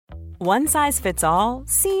One size fits all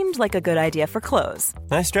seemed like a good idea for clothes.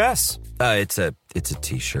 Nice dress. It's a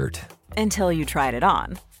t-shirt. Until you tried it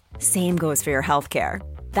on. Same goes for your healthcare.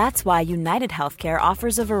 That's why United Healthcare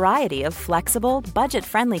offers a variety of flexible,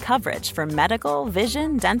 budget-friendly coverage for medical,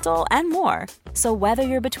 vision, dental, and more. So whether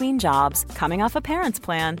you're between jobs, coming off a parent's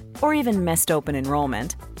plan, or even missed open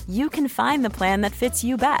enrollment, you can find the plan that fits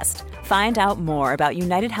you best. Find out more about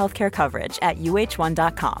United Healthcare coverage at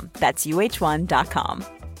uh1.com. That's uh1.com.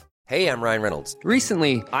 Hey, I'm Ryan Reynolds.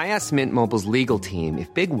 Recently, I asked Mint Mobile's legal team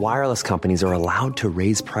if big wireless companies are allowed to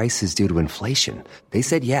raise prices due to inflation. They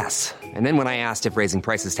said yes. And then when I asked if raising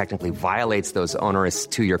prices technically violates those onerous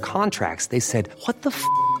 2-year contracts, they said, "What the f***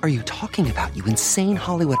 are you talking about, you insane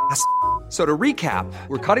Hollywood ass?" So to recap,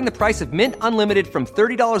 we're cutting the price of Mint Unlimited from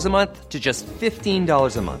 $30 a month to just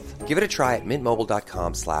 $15 a month. Give it a try at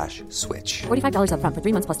mintmobile.com/switch. $45 up front for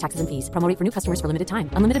 3 months plus taxes and fees. Promo rate for new customers for limited time.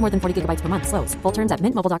 Unlimited more than 40 gigabytes per month. Slows full terms at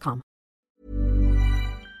mintmobile.com.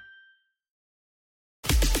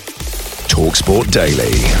 TalkSport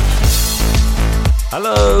Daily.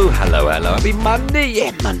 Hello. Happy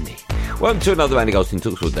Monday. Monday. Welcome to another Andy Goldstein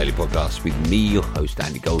TalkSport Daily podcast with me, your host,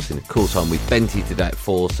 Andy Goldstein. Of course, I'm with Benty today at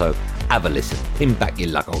 4, so have a listen. Pin back your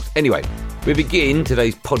luggles. Anyway, we begin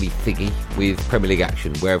today's poddy thingy with Premier League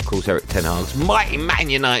action, where, of course, Eric Ten Hag's mighty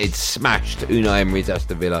Man United smashed Unai Emery's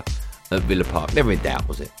Aston Villa at Villa Park. Never in doubt,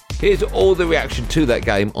 was it? Here's all the reaction to that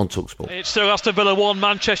game on TalkSport. It's still Aston Villa 1,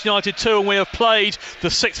 Manchester United 2, and we have played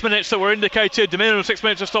the 6 minutes that were indicated, the minimum 6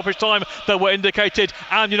 minutes of stoppage time that were indicated,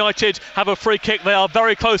 and United have a free kick. They are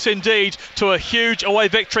very close indeed to a huge away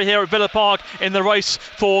victory here at Villa Park in the race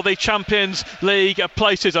for the Champions League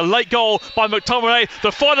places. A late goal by McTominay.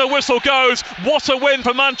 The final whistle goes. What a win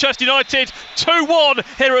for Manchester United. 2-1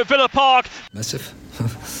 here at Villa Park. Massive.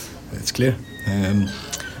 It's clear.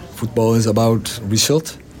 Football is about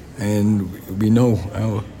result. And we know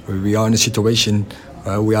we are in a situation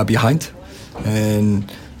we are behind,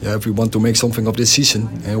 and if we want to make something of this season,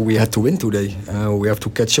 we had to win today. We have to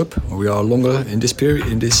catch up. We are longer in this period,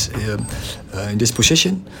 in this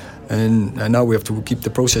position, and now we have to keep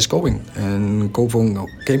the process going and go from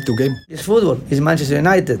game to game. It's football. It's Manchester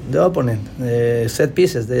United, the opponent. Set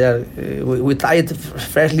pieces. They are. We tried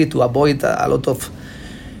firstly to avoid a lot of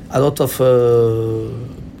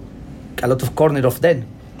corner of them.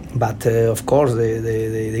 But of course,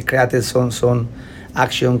 they created some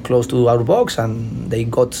action close to our box, and they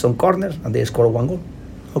got some corners, and they scored 1 goal.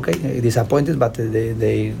 Okay, disappointed, but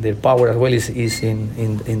their power as well is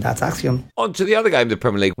in that action. On to the other game of the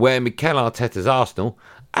Premier League, where Mikel Arteta's Arsenal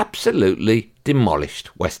absolutely demolished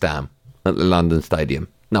West Ham at the London Stadium.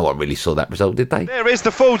 No one really saw that result, did they? There is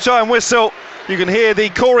the full-time whistle. You can hear the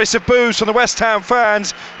chorus of boos from the West Ham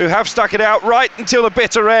fans who have stuck it out right until the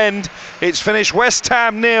bitter end. It's finished West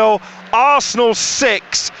Ham 0, Arsenal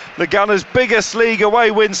 6. The Gunners' biggest league away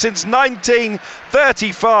win since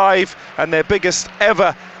 1935 and their biggest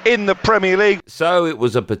ever in the Premier League. So it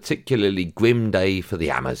was a particularly grim day for the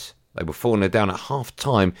Hammers. They were 4-0 down at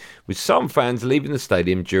half-time, with some fans leaving the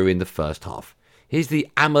stadium during the first half. Here's the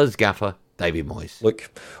Hammers gaffer, David Moyes. Look,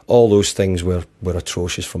 all those things were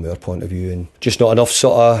atrocious from our point of view, and just not enough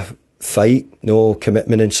sort of fight, no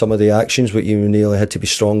commitment in some of the actions, but you nearly had to be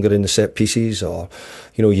stronger in the set pieces, or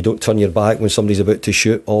you don't turn your back when somebody's about to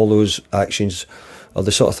shoot. All those actions are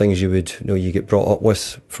the sort of things you would you get brought up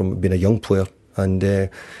with from being a young player, and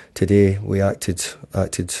today we acted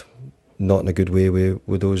not in a good way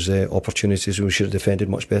with those opportunities. We should have defended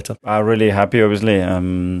much better. I'm really happy, obviously.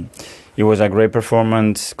 It was a great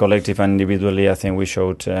performance, collective and individually. I think we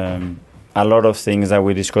showed a lot of things that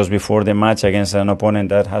we discussed before the match against an opponent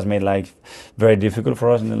that has made life very difficult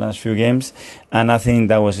for us in the last few games. And I think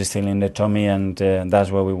that was still in the tummy, and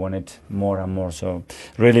that's where we wanted more and more. So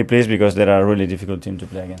really pleased, because they're a really difficult team to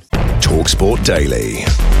play against. TalkSport Daily.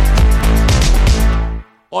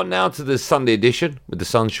 On now to the Sunday edition with the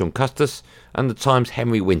Sun's Sean Custis and the Times'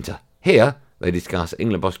 Henry Winter. Here, they discuss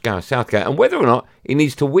England boss Gareth Southgate and whether or not he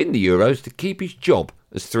needs to win the Euros to keep his job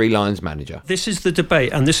as Three Lions manager. This is the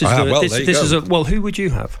debate, and this is who would you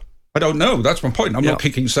have? I don't know. That's my point. I'm not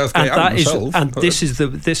kicking Southgate out myself. This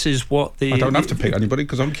is what the. I don't have to pick anybody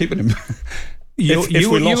because I'm keeping him. You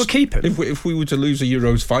were keeping. If we were to lose a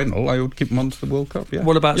Euros final, I would keep him on to the World Cup. Yeah.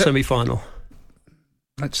 What about semi-final?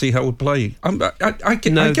 Let's see how we play.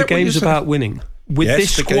 The game's about winning. With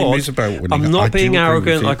this squad, game is about winning. I'm not being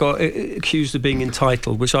arrogant. I got accused of being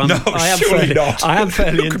entitled, which I am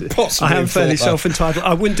fairly self-entitled.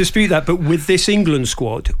 I wouldn't dispute that. But with this England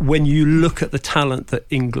squad, when you look at the talent that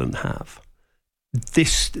England have,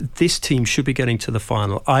 this team should be getting to the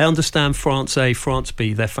final. I understand France A, France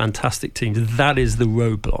B, they're fantastic teams. That is the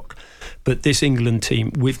roadblock. But this England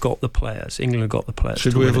team, we've got the players. England have got the players.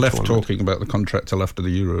 Should we have left talking about the contract till after the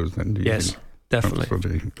Euros then? Yes,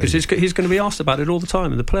 definitely. Because he's going to be asked about it all the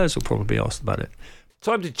time, and the players will probably be asked about it.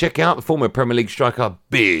 Time to check out the former Premier League striker,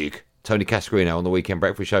 big Tony Cascarino, on the Weekend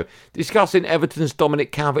Breakfast Show, discussing Everton's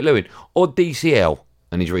Dominic Calvert-Lewin, or DCL,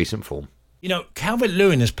 and his recent form. You know,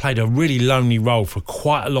 Calvert-Lewin has played a really lonely role for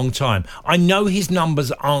quite a long time. I know his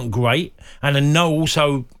numbers aren't great, and I know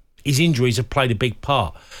also his injuries have played a big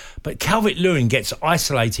part. But Calvert-Lewin gets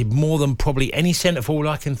isolated more than probably any centre-forward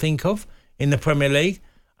I can think of in the Premier League.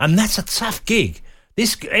 And that's a tough gig.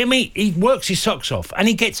 He works his socks off and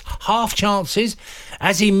he gets half chances.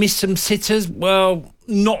 Has he missed some sitters? Well,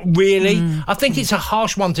 not really. I think it's a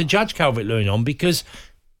harsh one to judge Calvert-Lewin on because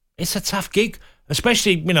it's a tough gig.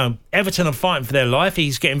 Especially, you know, Everton are fighting for their life.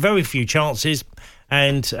 He's getting very few chances.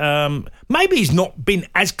 And maybe he's not been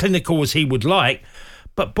as clinical as he would like.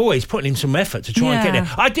 But, boy, he's putting in some effort to try and get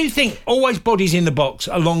there. I do think always bodies in the box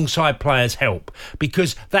alongside players help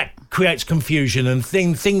because that creates confusion and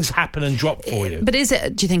things happen and drop for you. But is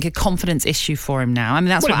it, do you think, a confidence issue for him now? I mean,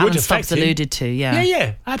 that's what Alan Stubbs alluded to,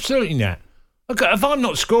 Yeah, absolutely not. Okay, if I'm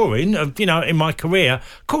not scoring, in my career,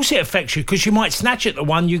 of course it affects you because you might snatch at the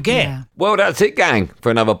one you get. Yeah. Well, that's it, gang, for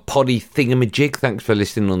another poddy thingamajig. Thanks for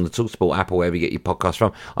listening on the TalkSport app or wherever you get your podcast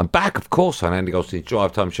from. I'm back, of course, on Andy Goldstein's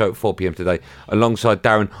Drive Time Show at 4 p.m. today, alongside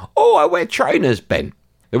Darren. Oh, I wear trainers, Ben.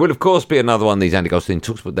 There will, of course, be another one of these Andy Goldstein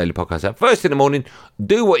TalkSport Daily podcasts out first in the morning.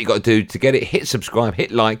 Do what you got to do to get it. Hit subscribe,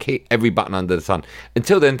 hit like, hit every button under the sun.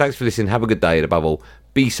 Until then, thanks for listening. Have a good day, and above all,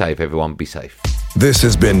 be safe, everyone. Be safe. This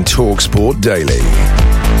has been TalkSport Daily.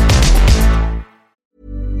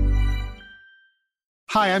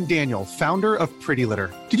 Hi, I'm Daniel, founder of Pretty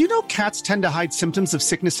Litter. Did you know cats tend to hide symptoms of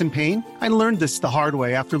sickness and pain? I learned this the hard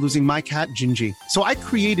way after losing my cat, Gingy. So I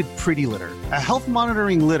created Pretty Litter, a health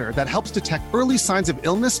monitoring litter that helps detect early signs of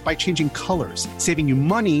illness by changing colors, saving you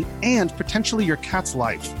money and potentially your cat's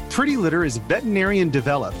life. Pretty Litter is veterinarian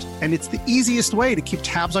developed, and it's the easiest way to keep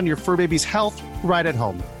tabs on your fur baby's health right at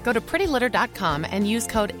home. Go to prettylitter.com and use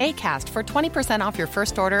code ACAST for 20% off your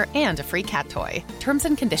first order and a free cat toy. Terms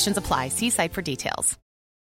and conditions apply. See site for details.